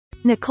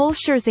Nicole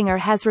Scherzinger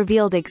has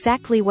revealed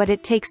exactly what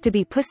it takes to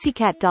be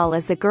Pussycat Doll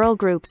as the girl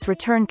group's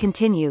return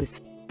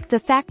continues. The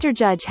Factor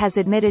judge has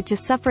admitted to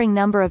suffering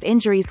number of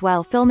injuries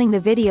while filming the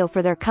video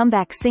for their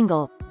comeback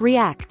single,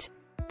 React.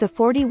 The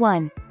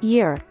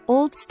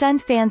 41-year-old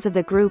stunned fans of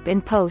the group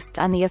in post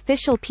on the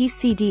official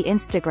PCD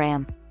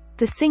Instagram.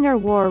 The singer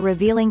wore a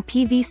revealing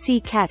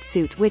PVC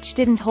catsuit which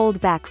didn't hold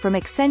back from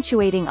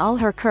accentuating all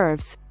her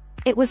curves.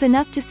 It was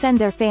enough to send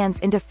their fans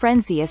into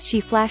frenzy as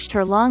she flashed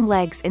her long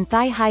legs in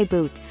thigh-high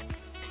boots.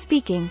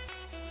 Speaking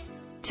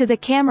to the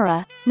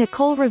camera,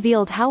 Nicole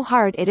revealed how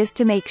hard it is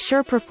to make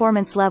sure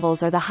performance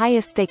levels are the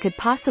highest they could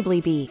possibly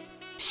be.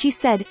 She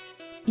said,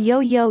 "Yo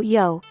yo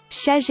yo,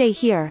 Scherzinger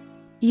here.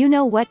 You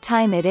know what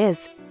time it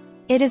is?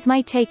 It is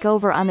my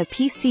takeover on the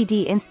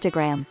PCD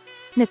Instagram."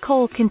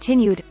 Nicole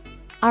continued,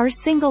 "Our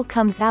single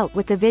comes out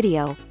with the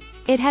video.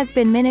 It has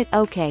been minute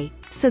okay,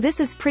 so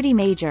this is pretty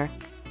major."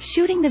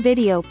 Shooting the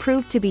video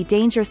proved to be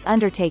dangerous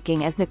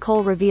undertaking as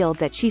Nicole revealed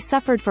that she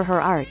suffered for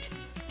her art.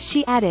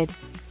 She added,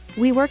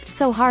 "We worked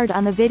so hard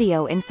on the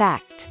video in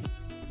fact.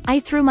 I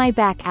threw my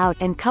back out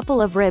and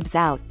couple of ribs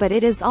out but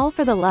it is all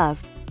for the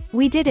love.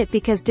 We did it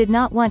because did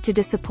not want to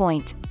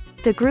disappoint."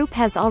 The group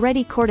has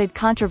already courted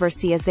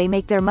controversy as they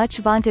make their much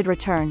vaunted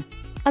return.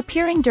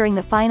 Appearing during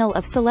the final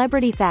of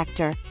Celebrity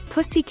Factor,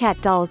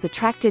 Pussycat Dolls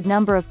attracted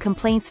number of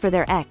complaints for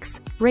their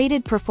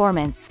X-rated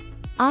performance.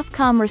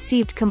 Ofcom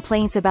received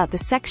complaints about the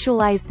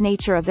sexualized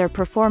nature of their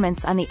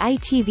performance on the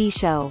ITV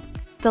show.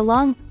 The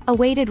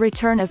long-awaited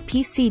return of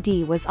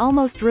PCD was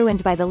almost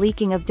ruined by the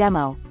leaking of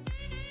demo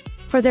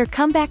for their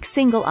comeback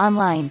single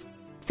online.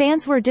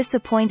 Fans were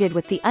disappointed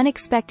with the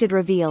unexpected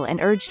reveal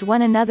and urged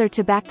one another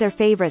to back their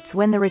favorites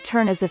when the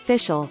return is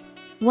official.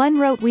 One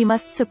wrote, "We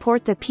must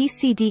support the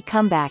PCD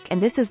comeback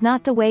and this is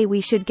not the way we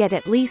should get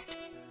at least.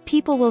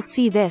 People will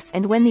see this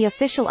and when the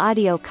official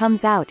audio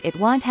comes out it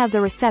won't have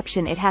the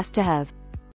reception it has to have."